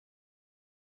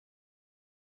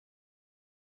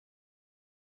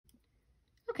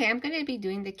Okay, I'm going to be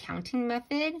doing the counting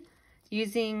method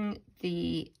using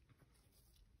the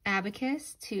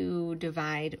Abacus to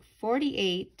divide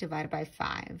 48 divided by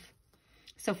 5.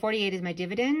 So 48 is my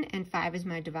dividend and 5 is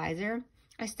my divisor.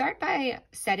 I start by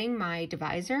setting my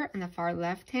divisor on the far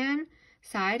left-hand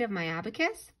side of my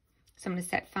abacus. So I'm going to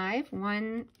set 5.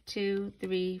 1, 2,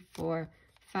 3, 4,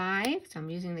 5. So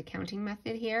I'm using the counting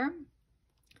method here.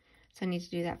 So I need to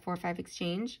do that 4, 5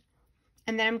 exchange.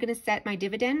 And then I'm going to set my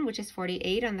dividend, which is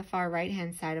 48, on the far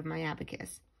right-hand side of my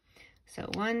abacus. So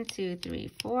 1, 2,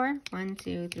 3, 4. 1,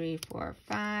 2, 3, 4,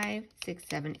 5, 6,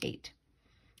 7, 8.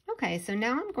 Okay, so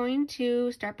now I'm going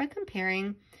to start by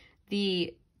comparing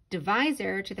the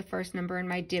divisor to the first number in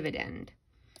my dividend.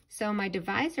 So my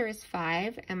divisor is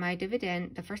 5 and my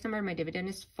dividend, the first number in my dividend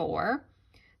is 4.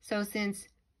 So since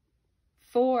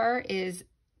 5 is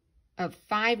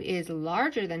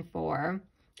larger than 4,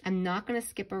 I'm not going to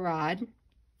skip a rod.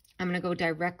 I'm going to go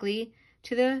directly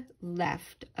to the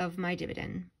left of my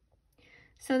dividend.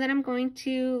 So then I'm going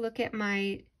to look at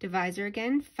my divisor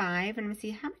again, 5, and I'm going to see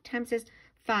how many times does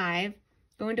 5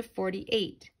 go into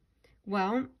 48.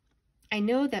 Well, I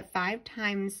know that 5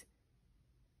 times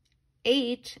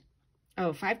 9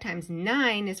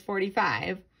 is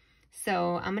 45.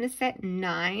 So I'm going to set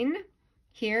 9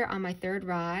 here on my third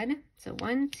rod. So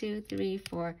 1, 2, 3,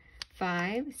 4,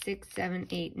 5, 6, 7,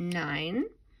 8, 9.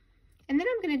 And then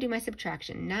I'm going to do my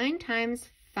subtraction. 9 times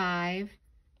 5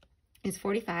 is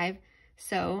 45.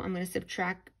 So I'm going to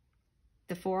subtract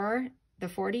the 40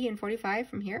 and 45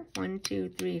 from here. 1, 2,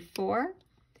 3, 4.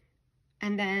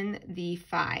 And then the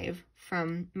 5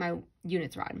 from my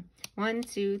units rod. 1,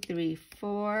 2, 3,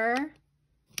 4,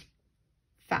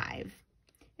 5.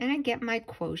 And I get my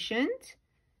quotient,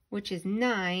 which is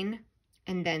 9.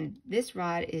 And then this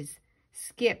rod is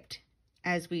skipped,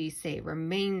 as we say,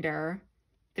 remainder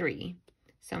 3.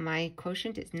 So my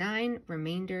quotient is 9,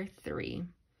 remainder 3.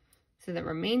 So the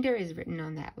remainder is written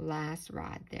on that last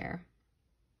rod there.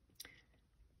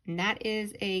 And that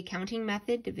is a counting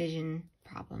method division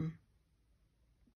problem.